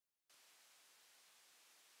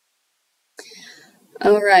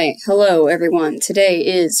All right. Hello, everyone. Today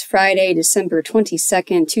is Friday, December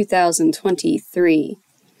 22nd, 2023.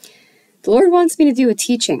 The Lord wants me to do a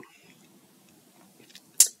teaching.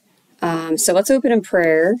 So let's open in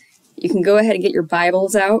prayer. You can go ahead and get your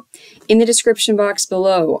Bibles out. In the description box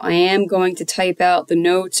below, I am going to type out the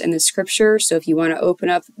notes and the scripture. So if you want to open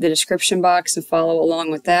up the description box and follow along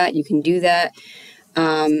with that, you can do that.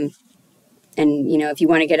 And, if you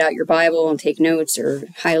want to get out your Bible and take notes or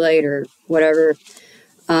highlight or whatever.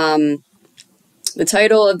 The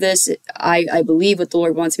title of this, I believe what the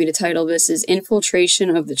Lord wants me to title this is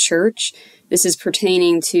Infiltration of the Church. This is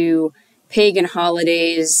pertaining to pagan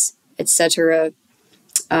holidays, etc.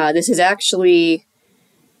 This is actually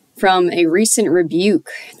from a recent rebuke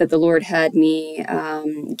that the Lord had me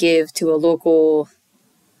give to a local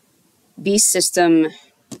beast system,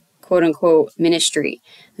 quote-unquote, ministry.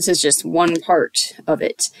 This is just one part of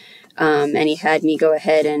it. And he had me go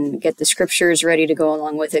ahead and get the scriptures ready to go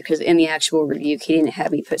along with it, because in the actual rebuke, he didn't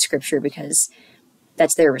have me put scripture because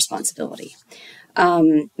that's their responsibility.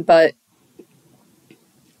 But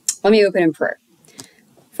let me open in prayer.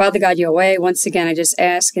 Father God, Yahweh, once again, I just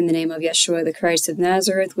ask in the name of Yeshua, the Christ of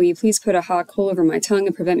Nazareth, will you please put a hot coal over my tongue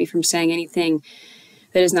and prevent me from saying anything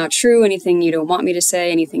that is not true, anything you don't want me to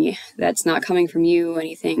say, anything that's not coming from you,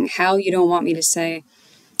 anything how you don't want me to say.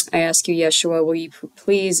 I ask you, Yeshua, will you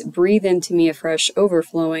please breathe into me afresh,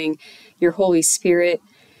 overflowing your Holy Spirit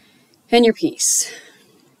and your peace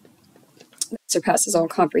that surpasses all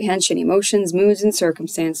comprehension, emotions, moods, and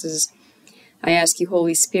circumstances. I ask you,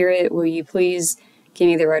 Holy Spirit, will you please give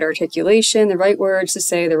me the right articulation, the right words to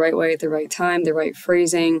say the right way at the right time, the right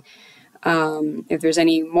phrasing. If there's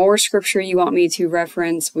any more scripture you want me to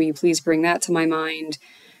reference, will you please bring that to my mind?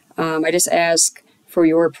 I just ask for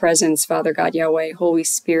your presence, Father God, Yahweh, Holy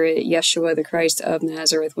Spirit, Yeshua, the Christ of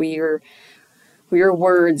Nazareth. Will your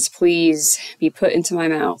words please be put into my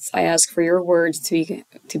mouth? I ask for your words to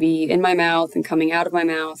be in my mouth and coming out of my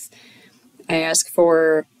mouth. I ask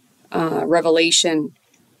for revelation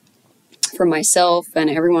for myself and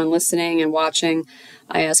everyone listening and watching.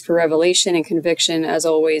 I ask for revelation and conviction, as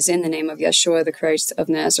always, in the name of Yeshua, the Christ of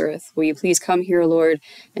Nazareth. Will you please come here, Lord,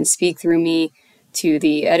 and speak through me to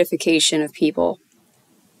the edification of people?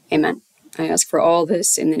 Amen. I ask for all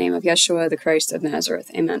this in the name of Yeshua, the Christ of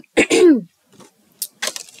Nazareth. Amen.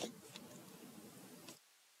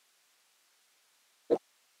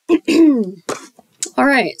 All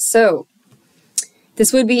right, so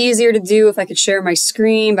this would be easier to do if I could share my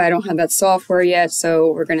screen, but I don't have that software yet,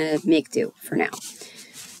 so we're going to make do for now.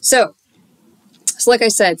 So like I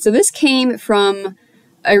said, so this came from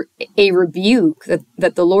a rebuke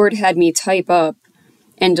that the Lord had me type up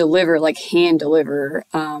and deliver, like hand deliver,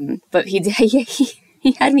 but he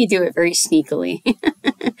had me do it very sneakily.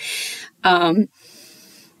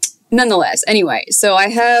 Nonetheless, anyway, so I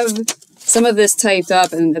have some of this typed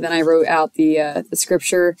up, and then I wrote out the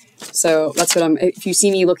scripture. So that's what if you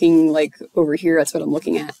see me looking like over here, that's what I'm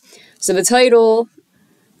looking at. So the title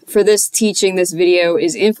for this teaching, this video,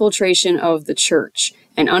 is Infiltration of the Church.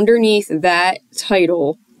 And underneath that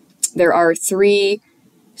title, there are 3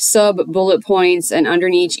 sub-bullet points, and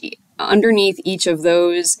underneath each of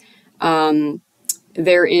those,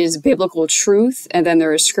 there is biblical truth, and then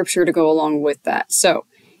there is scripture to go along with that. So,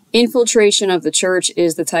 Infiltration of the Church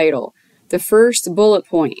is the title. The first bullet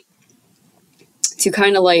point, to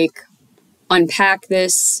kind of like unpack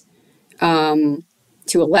this, to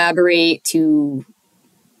elaborate, to,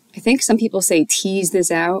 I think some people say tease this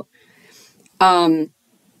out.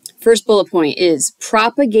 First bullet point is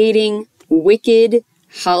propagating wicked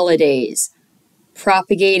holidays.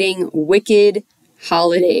 Propagating wicked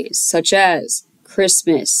holidays, such as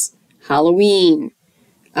Christmas, Halloween,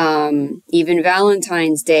 even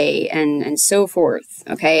Valentine's Day, and so forth.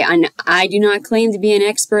 Okay, and I do not claim to be an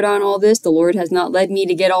expert on all this. The Lord has not led me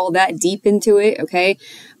to get all that deep into it, okay?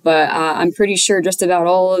 But I'm pretty sure just about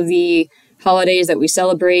all of the holidays that we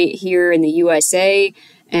celebrate here in the USA,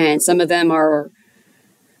 and some of them are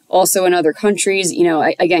also in other countries,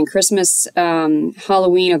 again, Christmas,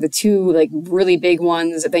 Halloween are the 2 like really big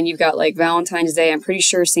ones. Then you've got like Valentine's Day. I'm pretty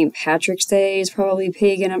sure St. Patrick's Day is probably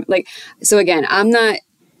pagan. So again,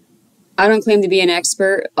 I don't claim to be an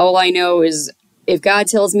expert. All I know is if God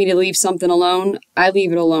tells me to leave something alone, I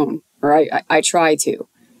leave it alone, or I try to.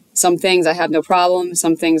 Some things I have no problem.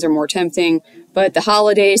 Some things are more tempting, but the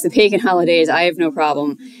holidays, the pagan holidays, I have no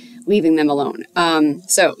problem leaving them alone.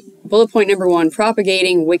 So bullet point number 1,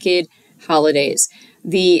 propagating wicked holidays.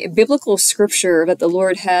 The biblical scripture that the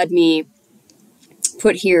Lord had me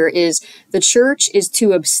put here is, the church is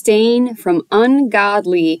to abstain from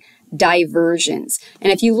ungodly diversions.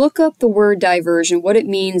 And if you look up the word diversion, what it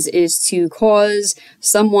means is to cause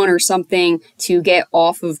someone or something to get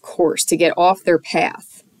off of course, to get off their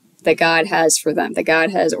path that God has for them, that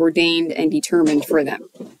God has ordained and determined for them.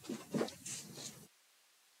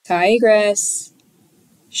 Tigress.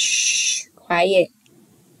 Shh, quiet.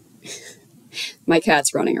 My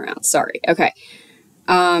cat's running around. Sorry. Okay.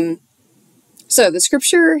 So the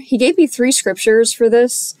scripture, he gave me 3 scriptures for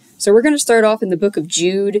this. So we're going to start off in the book of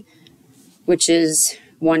Jude, which is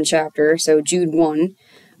 1 chapter. So Jude 1,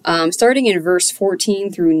 starting in verse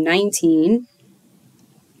 14 through 19.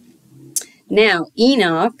 Now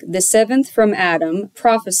Enoch, the 7th from Adam,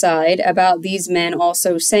 prophesied about these men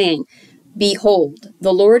also, saying, Behold,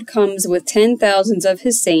 the Lord comes with 10,000s of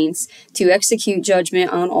his saints to execute judgment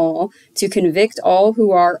on all, to convict all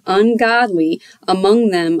who are ungodly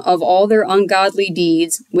among them of all their ungodly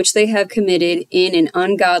deeds which they have committed in an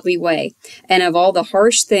ungodly way, and of all the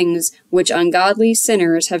harsh things which ungodly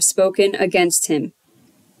sinners have spoken against him.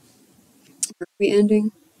 Are we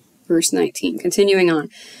ending? Verse 19, continuing on.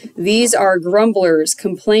 These are grumblers,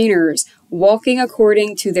 complainers, walking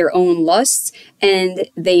according to their own lusts, and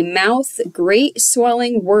they mouth great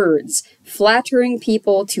swelling words, flattering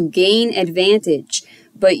people to gain advantage.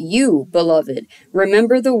 But you, beloved,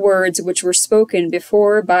 remember the words which were spoken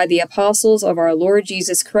before by the apostles of our Lord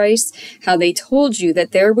Jesus Christ, how they told you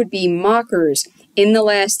that there would be mockers in the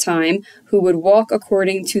last time, who would walk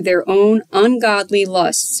according to their own ungodly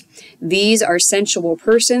lusts. These are sensual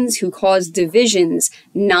persons who cause divisions,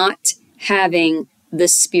 not having the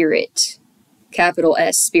Spirit. Capital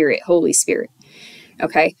S, Spirit, Holy Spirit.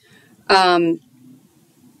 Okay.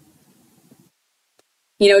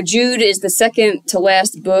 Jude is the second to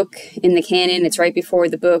last book in the canon. It's right before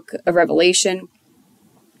the book of Revelation.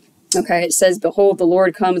 Okay, it says, Behold, the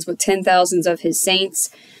Lord comes with 10,000s of his saints.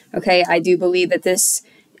 Okay, I do believe that this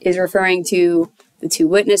is referring to the 2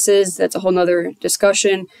 witnesses. That's a whole nother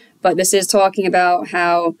discussion. But this is talking about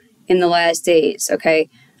how in the last days, okay,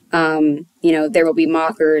 there will be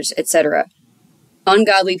mockers, etc.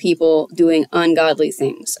 Ungodly people doing ungodly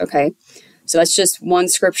things, okay? So that's just one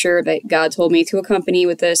scripture that God told me to accompany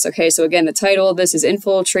with this. Okay, so again, the title of this is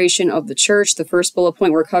Infiltration of the Church. The first bullet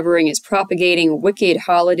point we're covering is Propagating Wicked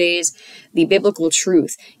Holidays. The biblical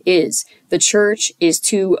truth is the church is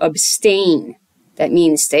to abstain. That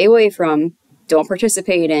means stay away from, don't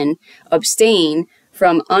participate in, abstain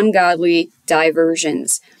from ungodly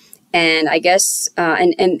diversions. And I guess,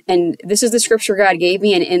 and this is the scripture God gave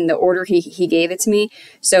me, and in the order he gave it to me.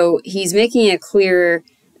 So he's making it clear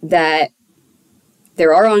that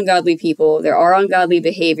there are ungodly people, there are ungodly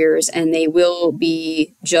behaviors, and they will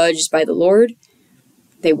be judged by the Lord.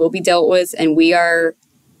 They will be dealt with, and we are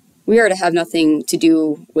to have nothing to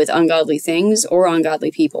do with ungodly things or ungodly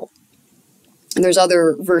people. And there's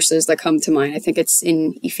other verses that come to mind. I think it's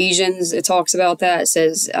in Ephesians. It talks about that. It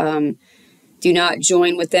says, "Do not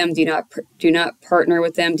join with them. Do not partner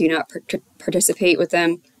with them. Do not participate with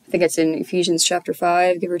them." I think it's in Ephesians chapter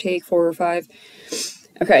 5, give or take 4 or 5.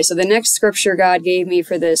 Okay, so the next scripture God gave me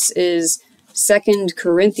for this is 2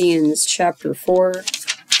 Corinthians chapter 4,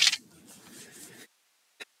 verse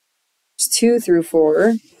 2 through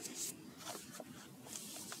 4.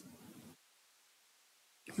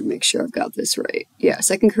 Make sure I've got this right. Yeah,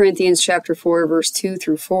 2 Corinthians chapter 4, verse 2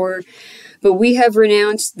 through 4. But we have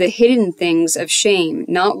renounced the hidden things of shame,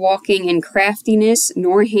 not walking in craftiness,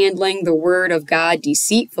 nor handling the word of God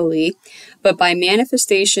deceitfully, but by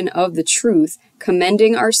manifestation of the truth,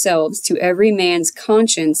 commending ourselves to every man's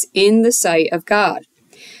conscience in the sight of God.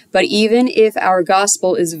 But even if our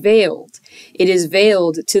gospel is veiled, it is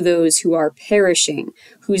veiled to those who are perishing,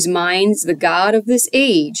 whose minds the God of this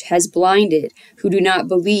age has blinded, who do not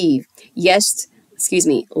believe, lest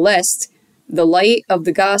the light of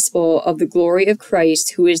the gospel of the glory of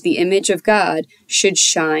Christ, who is the image of God, should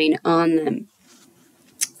shine on them.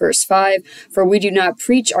 Verse 5, For we do not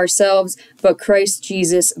preach ourselves, but Christ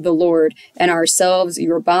Jesus the Lord, and ourselves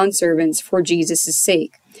your bondservants for Jesus'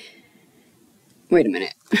 sake. Wait a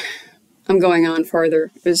minute. I'm going on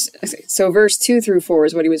farther. So verse 2 through 4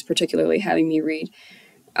 is what he was particularly having me read.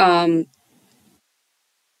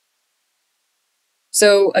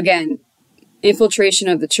 So again, infiltration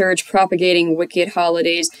of the church, propagating wicked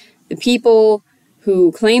holidays. The people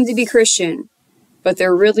who claim to be Christian, but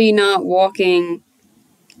they're really not walking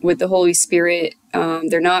with the Holy Spirit.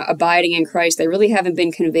 They're not abiding in Christ. They really haven't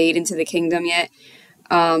been conveyed into the kingdom yet.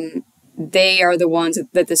 They are the ones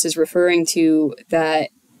that this is referring to, that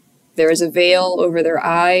there is a veil over their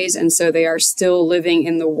eyes, and so they are still living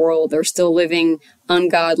in the world. They're still living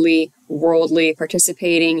ungodly, worldly,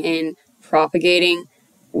 participating in propagating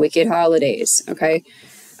wicked holidays, okay?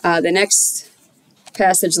 The next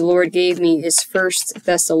passage the Lord gave me is 1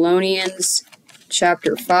 Thessalonians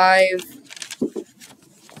chapter 5.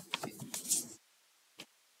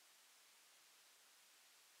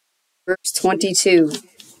 Verse 22.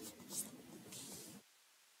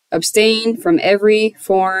 Abstain from every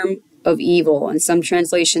form of evil, and some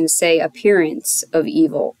translations say appearance of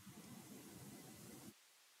evil.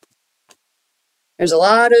 There's a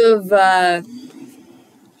lot of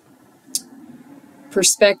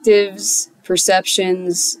perspectives,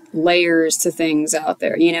 perceptions, layers to things out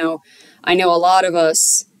there. You know, I know a lot of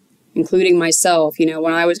us, including myself, you know,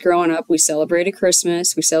 when I was growing up, we celebrated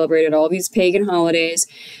Christmas, we celebrated all these pagan holidays,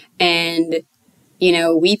 and, you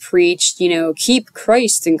know, we preached, you know, keep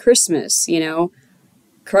Christ in Christmas, you know.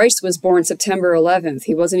 Christ was born September 11th.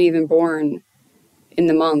 He wasn't even born in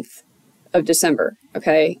the month of December,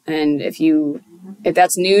 okay? And if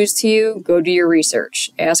that's news to you, go do your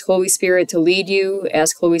research. Ask Holy Spirit to lead you.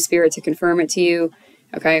 Ask Holy Spirit to confirm it to you,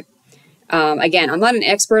 okay? Again, I'm not an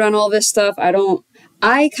expert on all this stuff.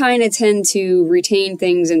 I kind of tend to retain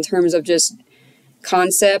things in terms of just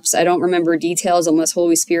concepts. I don't remember details unless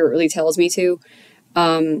Holy Spirit really tells me to.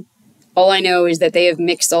 All I know is that they have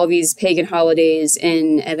mixed all these pagan holidays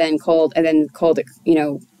in and then called it, you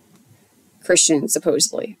know, Christian,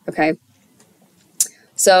 supposedly, okay?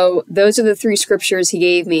 So those are the three scriptures he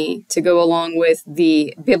gave me to go along with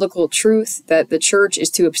the biblical truth that the church is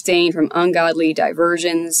to abstain from ungodly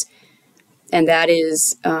diversions, and that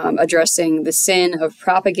is addressing the sin of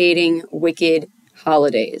propagating wicked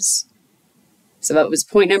holidays. So that was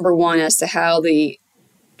point number 1 as to how the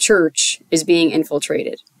church is being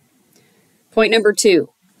infiltrated. Point number 2,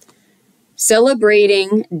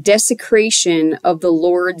 celebrating desecration of the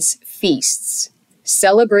Lord's feasts.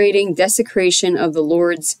 Celebrating desecration of the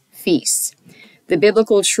Lord's feasts. The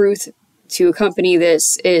biblical truth to accompany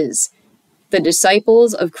this is the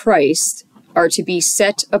disciples of Christ are to be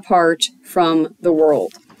set apart from the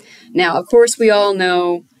world. Now, of course, we all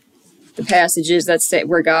know the passages that say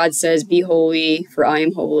where God says, "Be holy, for I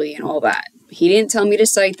am holy," and all that. He didn't tell me to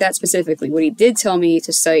cite that specifically. What he did tell me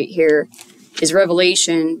to cite here is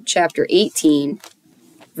Revelation chapter 18,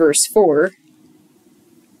 verse 4.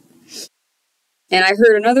 And I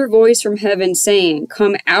heard another voice from heaven saying,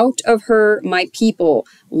 "Come out of her, my people,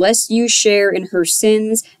 lest you share in her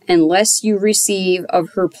sins, and lest you receive of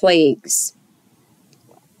her plagues."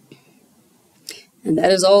 And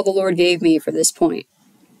that is all the Lord gave me for this point.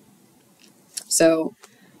 So,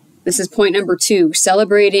 this is point number 2,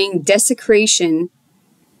 celebrating desecration.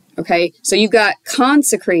 Okay, so you've got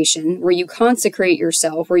consecration, where you consecrate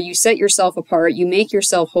yourself, where you set yourself apart, you make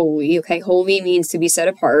yourself holy. Okay, holy means to be set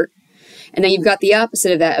apart. And then you've got the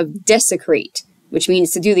opposite of that, of desecrate, which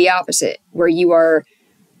means to do the opposite, where you are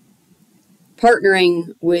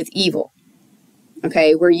partnering with evil.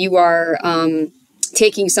 Okay, where you are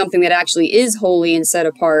taking something that actually is holy and set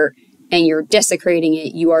apart, and you're desecrating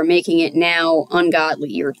it. You are making it now ungodly.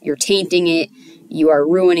 You're tainting it. You are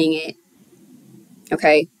ruining it.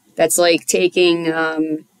 Okay, that's like taking a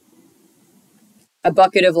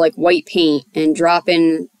bucket of like white paint and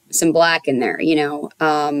dropping some black in there, you know.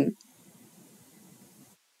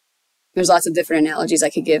 There's lots of different analogies I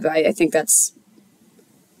could give. I think that's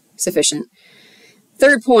sufficient.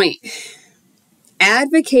 Third point,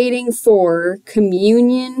 advocating for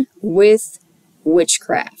communion with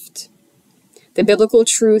witchcraft. The biblical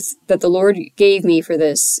truth that the Lord gave me for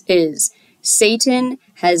this is Satan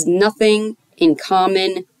has nothing in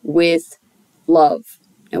common with love.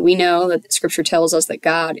 Now we know that the scripture tells us that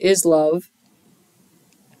God is love.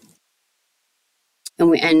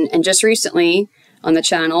 And just recently on the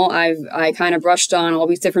channel, I kind of brushed on all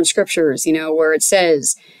these different scriptures, you know, where it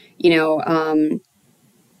says, you know,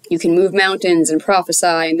 you can move mountains and prophesy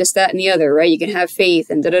and this, that, and the other, right? You can have faith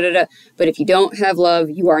and da-da-da-da. But if you don't have love,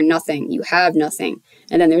 you are nothing. You have nothing.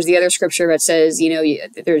 And then there's the other scripture that says, you know,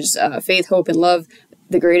 there's faith, hope, and love.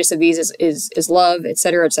 The greatest of these is love,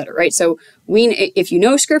 etc., right? So if you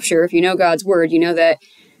know scripture, if you know God's word, you know that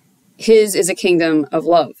his is a kingdom of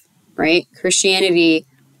love, right? Christianity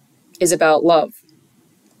is about love.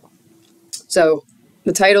 So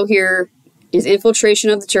the title here is Infiltration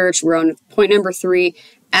of the Church. We're on point number 3,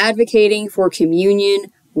 advocating for communion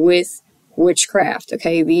with witchcraft.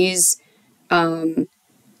 Okay, these a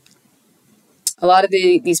lot of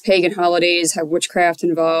these pagan holidays have witchcraft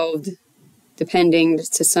involved, depending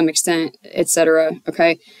to some extent, etc.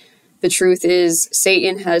 Okay, the truth is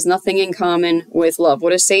Satan has nothing in common with love. What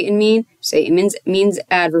does Satan mean? Satan means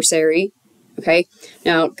adversary. Okay,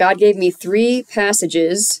 now God gave me 3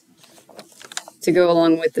 passages to go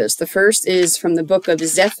along with this. The first is from the book of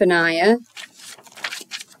Zephaniah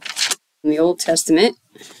in the Old Testament.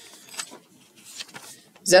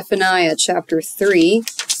 Zephaniah chapter 3,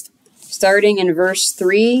 starting in verse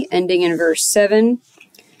 3, ending in verse 7.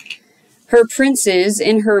 Her princes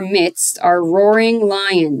in her midst are roaring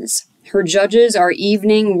lions. Her judges are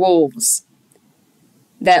evening wolves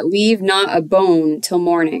that leave not a bone till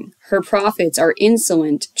morning. Her prophets are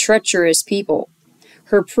insolent, treacherous people.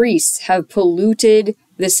 Her priests have polluted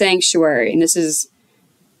the sanctuary. And this is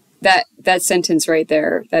that sentence right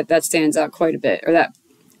there, that stands out quite a bit, or that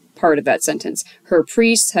part of that sentence. Her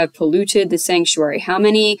priests have polluted the sanctuary. How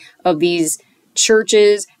many of these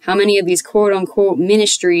churches, how many of these quote-unquote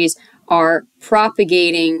ministries are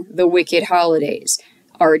propagating the wicked holidays,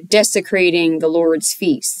 are desecrating the Lord's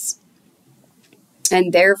feasts,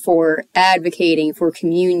 and therefore advocating for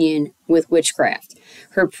communion with witchcraft?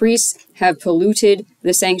 Her priests have polluted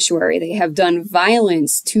the sanctuary. They have done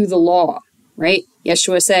violence to the law, right?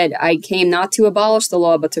 Yeshua said, I came not to abolish the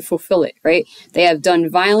law, but to fulfill it, right? They have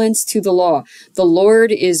done violence to the law. The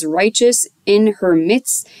Lord is righteous in her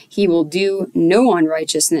midst. He will do no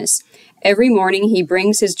unrighteousness. Every morning he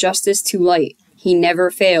brings his justice to light. He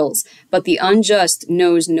never fails, but the unjust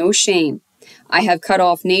knows no shame. I have cut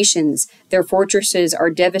off nations. Their fortresses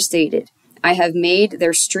are devastated. I have made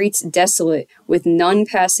their streets desolate, with none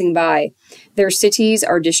passing by. Their cities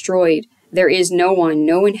are destroyed. There is no one,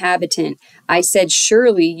 no inhabitant. I said,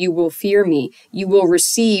 surely you will fear me. You will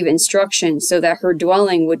receive instruction so that her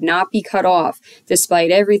dwelling would not be cut off, despite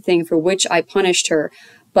everything for which I punished her.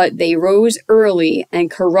 But they rose early and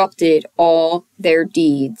corrupted all their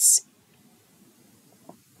deeds.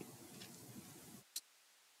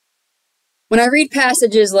 When I read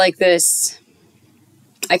passages like this,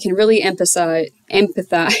 I can really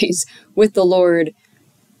empathize with the Lord.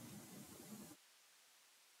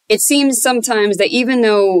 It seems sometimes that even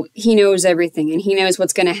though he knows everything and he knows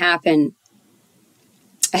what's going to happen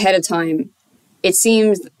ahead of time, it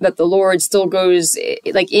seems that the Lord still goes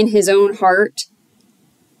like in his own heart.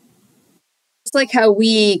 It's like how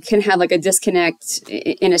we can have like a disconnect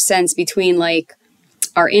in a sense between like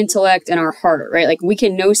our intellect and our heart, right? Like we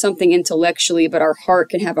can know something intellectually, but our heart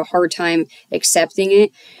can have a hard time accepting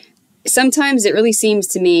it. Sometimes it really seems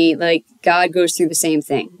to me like God goes through the same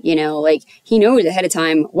thing, you know, like he knows ahead of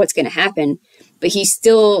time what's going to happen, but he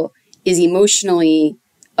still is emotionally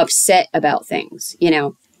upset about things, you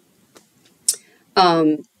know.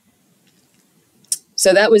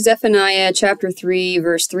 So that was Zephaniah chapter 3,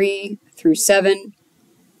 verse 3 through 7.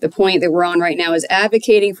 The point that we're on right now is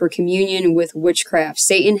advocating for communion with witchcraft.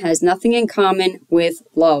 Satan has nothing in common with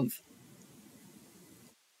love.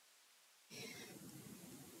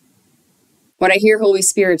 What I hear Holy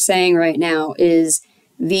Spirit saying right now is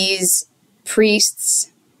these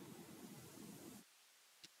priests,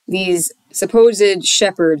 these supposed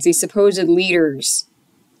shepherds, these supposed leaders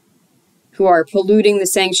who are polluting the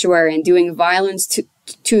sanctuary and doing violence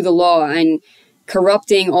to the law and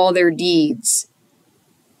corrupting all their deeds,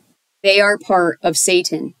 they are part of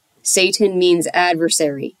Satan. Satan means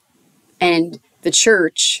adversary. And the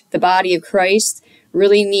church, the body of Christ,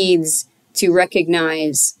 really needs to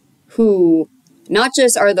recognize who not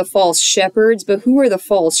just are the false shepherds, but who are the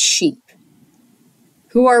false sheep?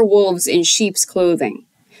 Who are wolves in sheep's clothing?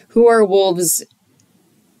 Who are wolves?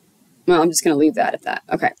 Well, I'm just going to leave that at that.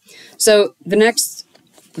 Okay. So the next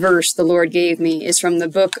verse the Lord gave me is from the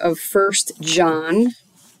book of 1 John.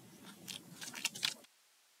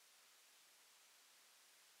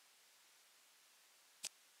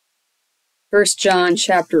 1 John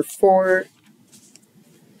chapter 4,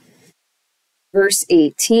 verse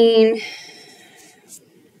 18.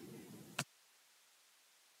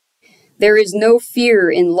 There is no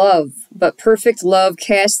fear in love, but perfect love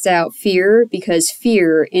casts out fear, because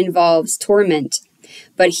fear involves torment.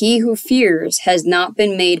 But he who fears has not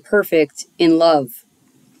been made perfect in love.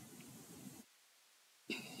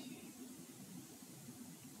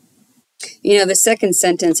 You know, the second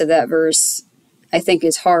sentence of that verse, I think,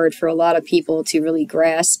 is hard for a lot of people to really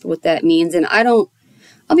grasp what that means. And I'll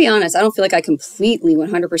be honest, I don't feel like I completely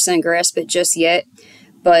 100% grasp it just yet.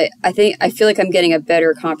 But I feel like I'm getting a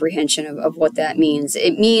better comprehension of what that means.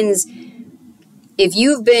 It means if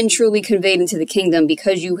you've been truly conveyed into the kingdom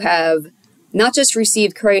because you have not just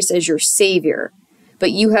received Christ as your Savior,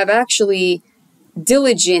 but you have actually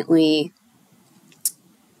diligently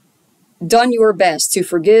done your best to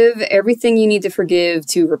forgive everything you need to forgive,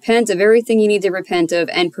 to repent of everything you need to repent of,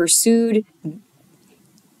 and pursued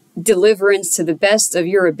deliverance to the best of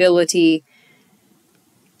your ability,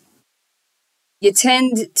 you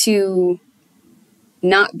tend to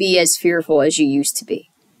not be as fearful as you used to be.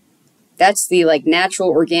 That's the natural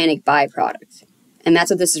organic byproduct. And that's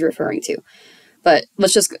what this is referring to. But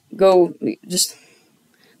let's just go,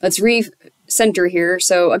 let's restate center here.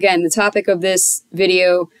 So again, the topic of this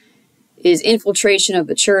video is infiltration of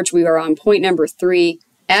the church. We are on point number 3,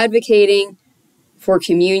 advocating for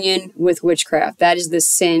communion with witchcraft. That is the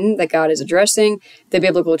sin that God is addressing. The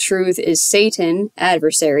biblical truth is Satan,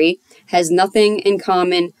 adversary, has nothing in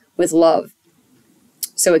common with love.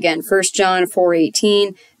 So again, 1 John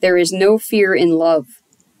 4:18, there is no fear in love,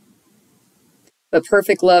 but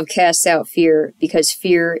perfect love casts out fear, because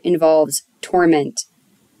fear involves torment.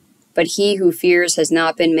 But he who fears has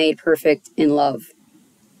not been made perfect in love.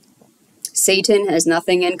 Satan has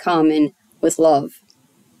nothing in common with love.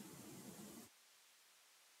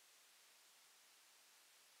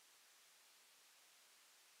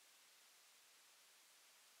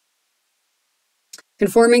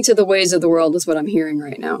 Conforming to the ways of the world is what I'm hearing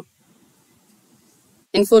right now.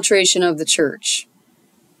 Infiltration of the church.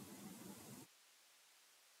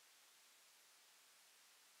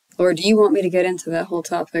 Lord, do you want me to get into that whole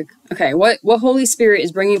topic? Okay, what Holy Spirit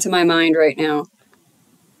is bringing to my mind right now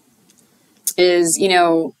is, in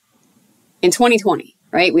 2020,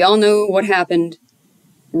 right? We all know what happened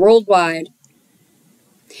worldwide.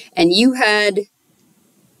 And you had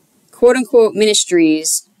quote-unquote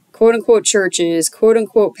ministries, quote-unquote churches,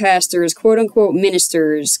 quote-unquote pastors, quote-unquote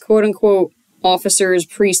ministers, quote-unquote officers,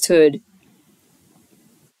 priesthood,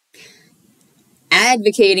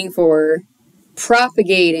 advocating for,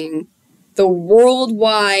 propagating the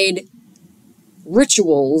worldwide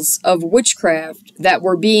rituals of witchcraft that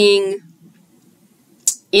were being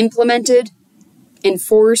implemented,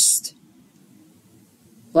 enforced,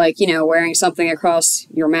 like, wearing something across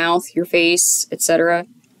your mouth, your face, etc.,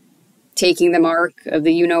 taking the mark of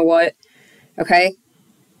the you-know-what, okay?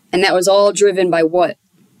 And that was all driven by what?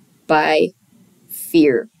 By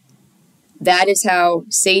fear. That is how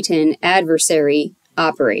Satan, adversary,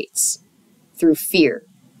 operates, through fear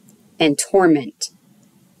and torment.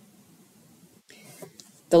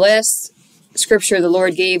 The last scripture the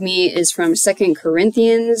Lord gave me is from 2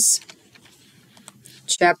 Corinthians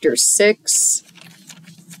chapter 6.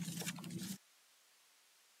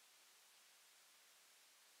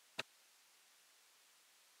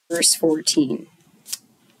 Verse 14.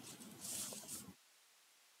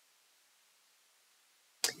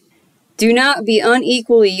 Do not be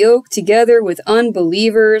unequally yoked together with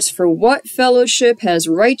unbelievers, for what fellowship has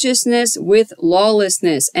righteousness with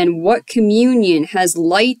lawlessness, and what communion has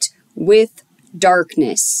light with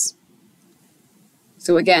darkness?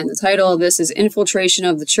 So again, the title of this is Infiltration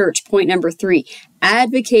of the Church. Point number 3,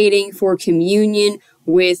 advocating for communion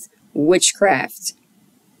with witchcraft.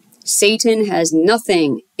 Satan has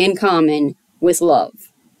nothing in common with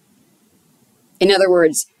love. In other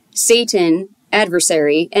words, Satan,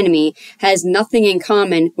 adversary, enemy, has nothing in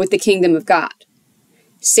common with the kingdom of God.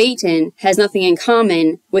 Satan has nothing in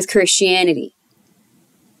common with Christianity.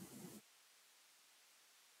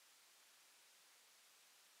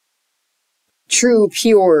 True,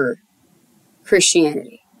 pure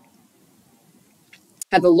Christianity.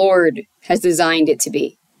 How the Lord has designed it to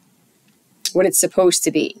be. What it's supposed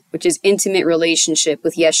to be, which is intimate relationship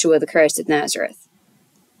with Yeshua the Christ of Nazareth.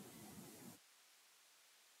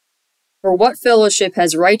 For what fellowship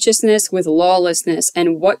has righteousness with lawlessness,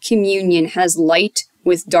 and what communion has light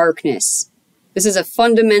with darkness? This is a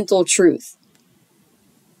fundamental truth.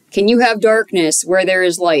 Can you have darkness where there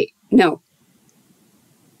is light? No.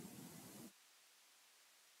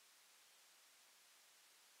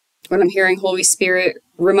 What I'm hearing Holy Spirit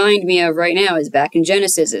remind me of right now is back in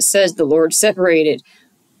Genesis. It says the Lord separated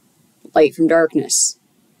light from darkness.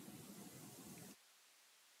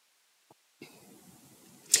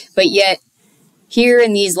 But yet, here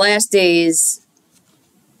in these last days,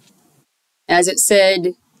 as it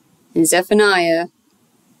said in Zephaniah,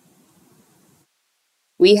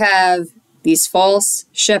 we have these false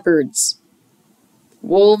shepherds,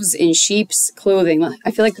 wolves in sheep's clothing.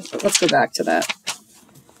 I feel like, let's go back to that.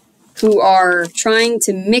 Who are trying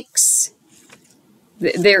to mix,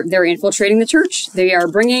 they're infiltrating the church. They are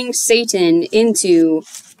bringing Satan into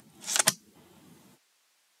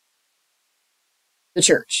the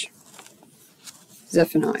church.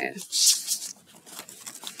 Zephaniah.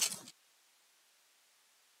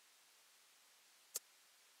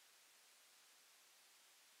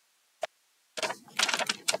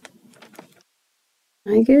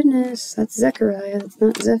 My goodness, that's Zechariah, that's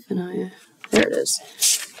not Zephaniah. There it is.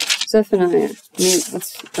 Zephaniah.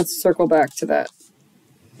 Let's circle back to that.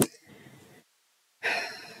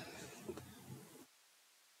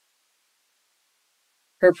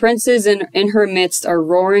 Her princes in her midst are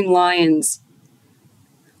roaring lions.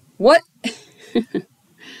 What?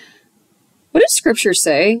 What does Scripture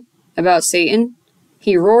say about Satan?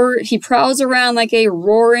 He prowls around like a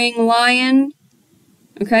roaring lion.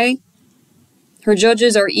 Okay? Her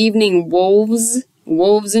judges are evening wolves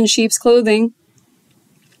in sheep's clothing.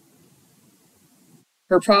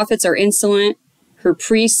 Her prophets are insolent. Her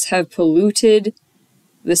priests have polluted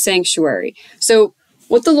the sanctuary. So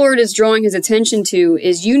what the Lord is drawing his attention to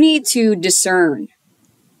is you need to discern.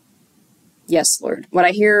 Yes, Lord. What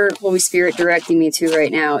I hear Holy Spirit directing me to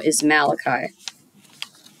right now is Malachi.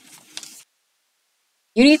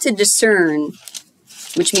 You need to discern,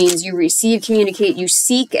 which means you you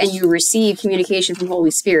seek and you receive communication from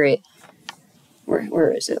Holy Spirit.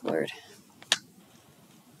 Where is it, Lord?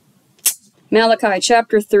 Malachi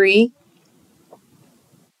chapter 3.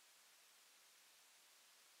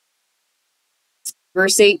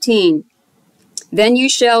 Verse 18. Then you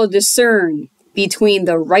shall discern between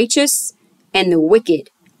the righteous and the wicked,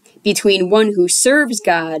 between one who serves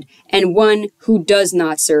God and one who does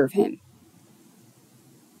not serve him.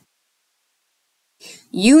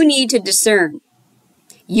 You need to discern.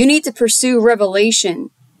 You need to pursue revelation,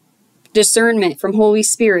 discernment from Holy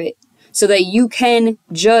Spirit, so that you can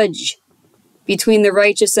judge between the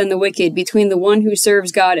righteous and the wicked, between the one who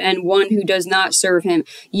serves God and one who does not serve him.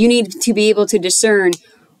 You need to be able to discern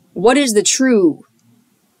what is the true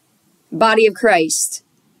body of Christ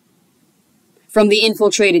from the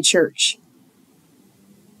infiltrated church.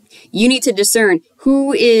 You need to discern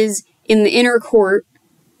who is in the inner court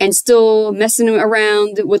and still messing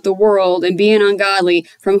around with the world and being ungodly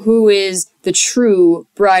from who is the true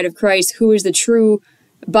bride of Christ, who is the true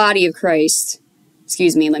body of Christ.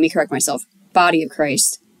 Excuse me, let me correct myself. Body of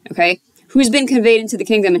Christ, okay? Who's been conveyed into the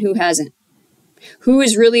kingdom and who hasn't? Who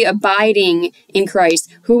is really abiding in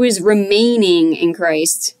Christ? Who is remaining in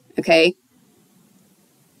Christ, okay?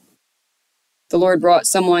 The Lord brought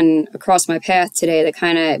someone across my path today that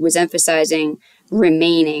kind of was emphasizing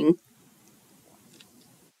remaining.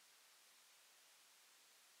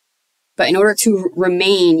 But in order to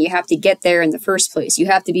remain, you have to get there in the first place. You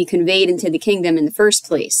have to be conveyed into the kingdom in the first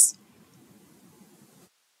place.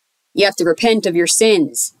 You have to repent of your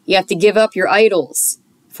sins. You have to give up your idols.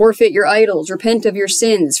 Forfeit your idols. Repent of your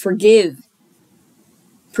sins. Forgive.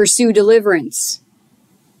 Pursue deliverance.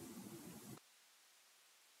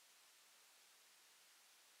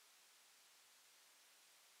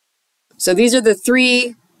 So these are the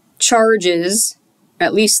three charges,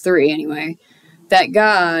 at least three anyway, that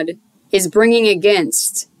God is bringing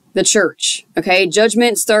against the church. Okay?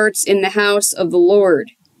 Judgment starts in the house of the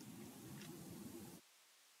Lord.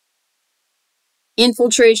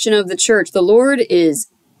 Infiltration of the church. The Lord is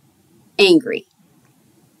angry.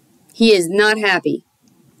 He is not happy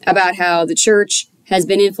about how the church has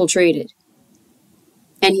been infiltrated.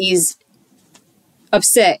 And he's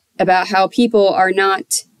upset about how people are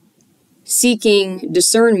not seeking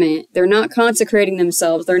discernment. They're not consecrating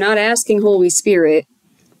themselves. They're not asking Holy Spirit.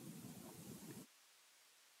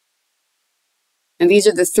 And these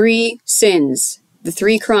are the three sins, the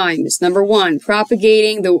three crimes. Number one,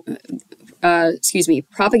 propagating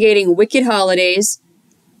wicked holidays.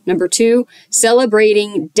 Number two,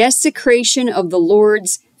 celebrating desecration of the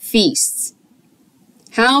Lord's feasts.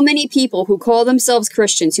 How many people who call themselves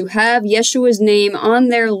Christians, who have Yeshua's name on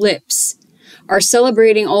their lips, are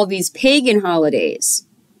celebrating all these pagan holidays,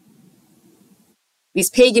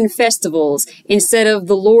 these pagan festivals, instead of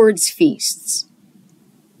the Lord's feasts?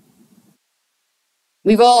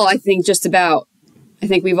 We've all, I think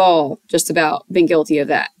we've all just about been guilty of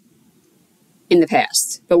that in the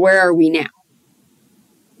past. But where are we now?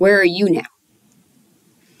 Where are you now?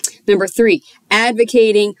 Number three,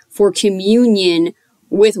 advocating for communion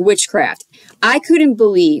with witchcraft. I couldn't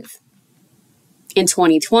believe in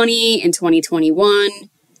 2020, in 2021,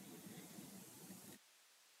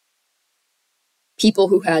 people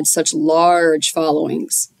who had such large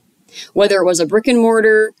followings, whether it was a brick and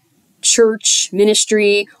mortar church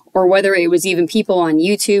ministry, or whether it was even people on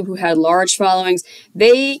YouTube who had large followings,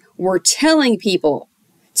 they were telling people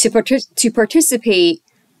to participate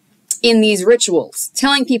in these rituals,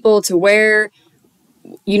 telling people to wear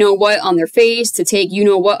you know what on their face, to take you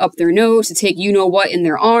know what up their nose, to take you know what in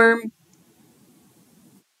their arm.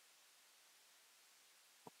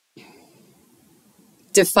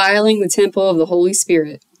 Defiling the temple of the Holy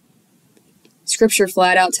Spirit. Scripture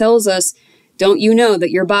flat out tells us, don't you know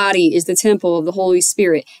that your body is the temple of the Holy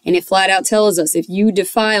Spirit? And it flat out tells us, if you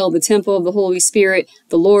defile the temple of the Holy Spirit,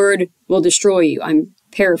 the Lord will destroy you. I'm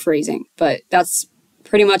paraphrasing, but that's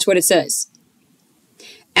pretty much what it says.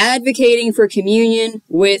 Advocating for communion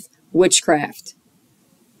with witchcraft.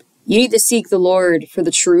 You need to seek the Lord for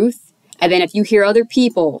the truth. And then if you hear other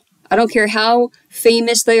people, I don't care how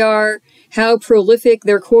famous they are, how prolific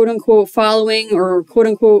their quote-unquote following or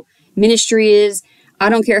quote-unquote ministry is. I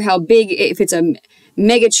don't care how big, if it's a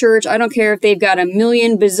mega church. I don't care if they've got a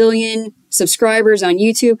million, bazillion subscribers on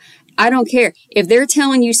YouTube. I don't care. If they're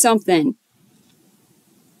telling you something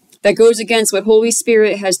that goes against what Holy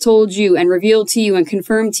Spirit has told you and revealed to you and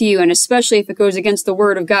confirmed to you, and especially if it goes against the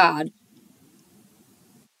Word of God,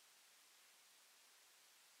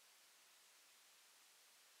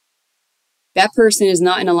 that person is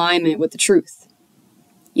not in alignment with the truth.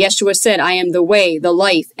 Yeshua said, I am the way, the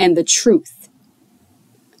life, and the truth.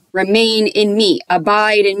 Remain in me.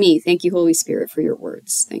 Abide in me. Thank you, Holy Spirit, for your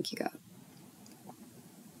words. Thank you, God.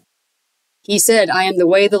 He said, I am the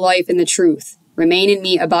way, the life, and the truth. Remain in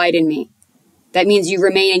me. Abide in me. That means you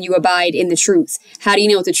remain and you abide in the truth. How do you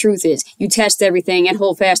know what the truth is? You test everything and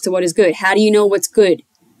hold fast to what is good. How do you know what's good?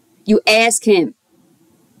 You ask Him.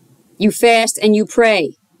 You fast and you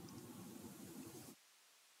pray.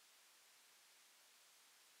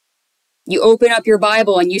 You open up your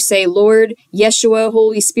Bible and you say, Lord, Yeshua,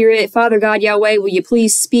 Holy Spirit, Father God, Yahweh, will you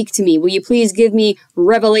please speak to me? Will you please give me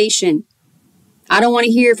revelation? I don't want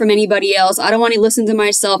to hear from anybody else. I don't want to listen to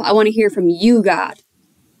myself. I want to hear from you, God.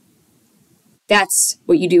 That's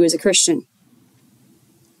what you do as a Christian.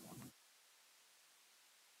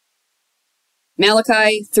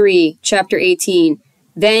 Malachi 3, chapter 18.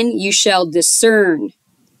 Then you shall discern.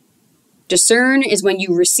 Discern is when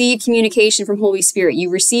you receive communication from Holy Spirit. You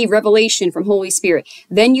receive revelation from Holy Spirit.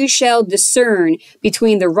 Then you shall discern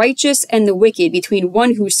between the righteous and the wicked, between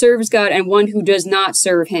one who serves God and one who does not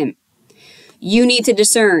serve Him. You need to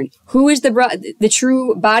discern who is the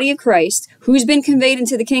true body of Christ, who's been conveyed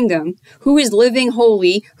into the kingdom, who is living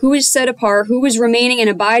holy, who is set apart, who is remaining and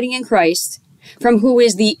abiding in Christ, from who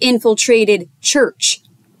is the infiltrated church.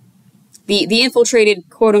 The infiltrated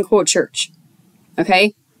quote-unquote church.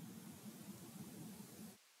 Okay?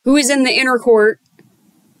 Who is in the inner court,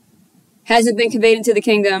 hasn't been conveyed into the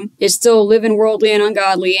kingdom, is still living worldly and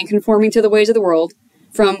ungodly and conforming to the ways of the world,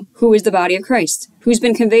 from who is the body of Christ, who's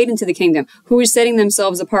been conveyed into the kingdom, who is setting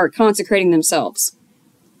themselves apart, consecrating themselves.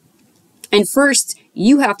 And first,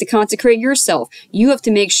 you have to consecrate yourself. You have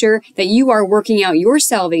to make sure that you are working out your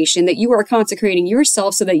salvation, that you are consecrating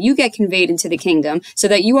yourself so that you get conveyed into the kingdom, so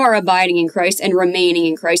that you are abiding in Christ and remaining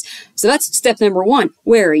in Christ. So that's step number one.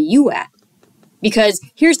 Where are you at? Because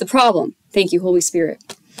here's the problem. Thank you, Holy Spirit.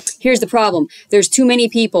 Here's the problem. There's too many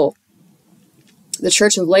people, the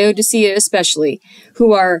Church of Laodicea especially,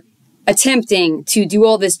 who are attempting to do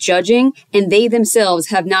all this judging, and they themselves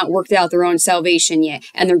have not worked out their own salvation yet.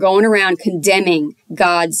 And they're going around condemning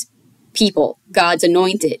God's people, God's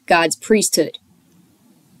anointed, God's priesthood.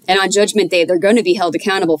 And on Judgment Day, they're going to be held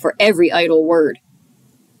accountable for every idle word.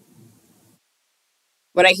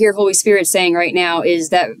 What I hear Holy Spirit saying right now is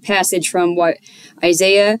that passage from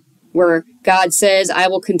Isaiah, where God says, I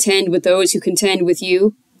will contend with those who contend with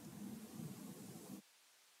you.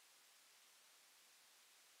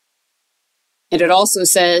 And it also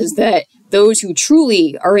says that those who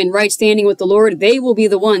truly are in right standing with the Lord, they will be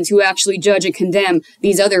the ones who actually judge and condemn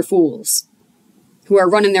these other fools who are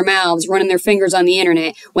running their mouths, running their fingers on the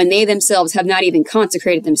internet when they themselves have not even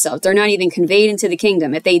consecrated themselves. They're not even conveyed into the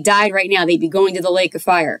kingdom. If they died right now, they'd be going to the lake of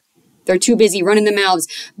fire. They're too busy running their mouths,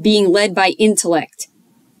 being led by intellect.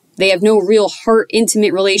 They have no real heart,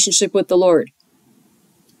 intimate relationship with the Lord.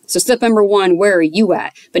 So step number one, where are you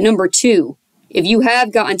at? But number two, if you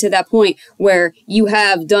have gotten to that point where you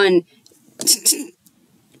have done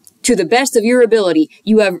to the best of your ability,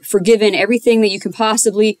 you have forgiven everything that you can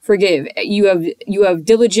possibly forgive. You have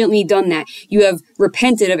diligently done that. You have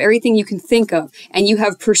repented of everything you can think of, and you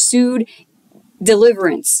have pursued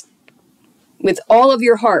deliverance with all of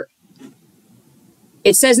your heart.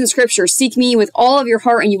 It says in Scripture, seek me with all of your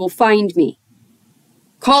heart and you will find me.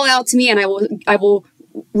 Call out to me and I will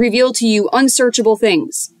reveal to you unsearchable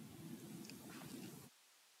things.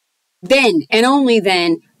 Then, and only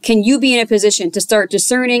then, can you be in a position to start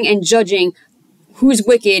discerning and judging who's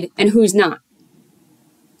wicked and who's not.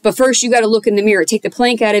 But first, you got to look in the mirror. Take the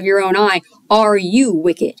plank out of your own eye. Are you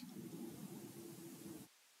wicked?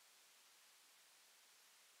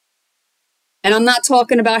 And I'm not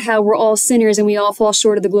talking about how we're all sinners and we all fall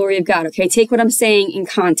short of the glory of God, okay? Take what I'm saying in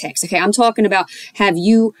context, okay? I'm talking about, have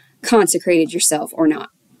you consecrated yourself or not?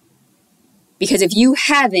 Because if you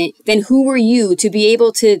haven't, then who are you to be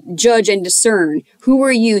able to judge and discern? Who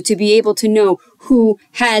are you to be able to know who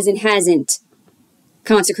has and hasn't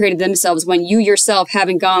consecrated themselves when you yourself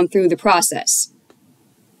haven't gone through the process?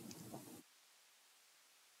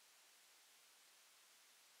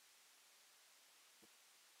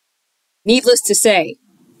 Needless to say,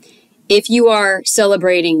 If you are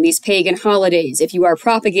celebrating these pagan holidays, if you are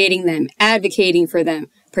propagating them, advocating for them,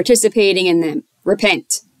 participating in them,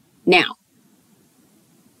 repent now.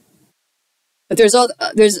 But there's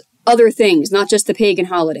other things, not just the pagan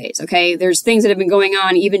holidays, okay? There's things that have been going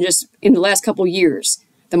on even just in the last couple years.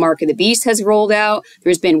 The Mark of the Beast has rolled out.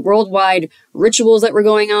 There's been worldwide rituals that were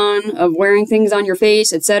going on of wearing things on your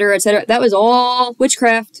face, etc., etc. That was all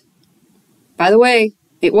witchcraft. By the way,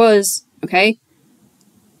 it was, okay?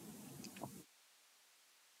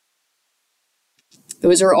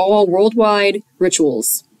 Those are all worldwide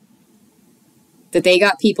rituals that they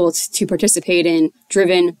got people to participate in,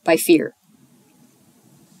 driven by fear.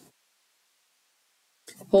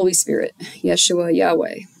 Holy Spirit, Yeshua,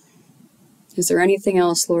 Yahweh. Is there anything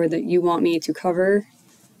else, Lord, that you want me to cover?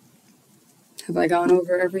 Have I gone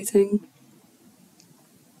over everything?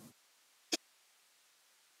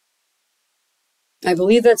 I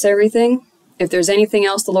believe that's everything. If there's anything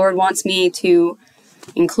else the Lord wants me to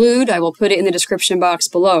include, I will put it in the description box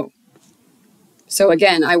below. So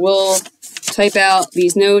again, I will type out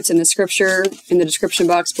these notes and the scripture in the description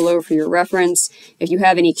box below for your reference. If you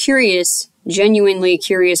have any curious, genuinely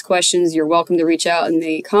curious questions, you're welcome to reach out in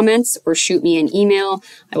the comments or shoot me an email.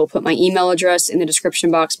 I will put my email address in the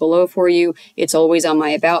description box below for you. It's always on my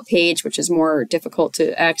About page, which is more difficult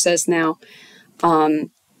to access now. And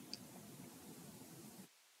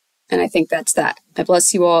I think that's that. I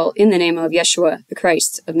bless you all in the name of Yeshua, the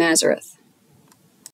Christ of Nazareth.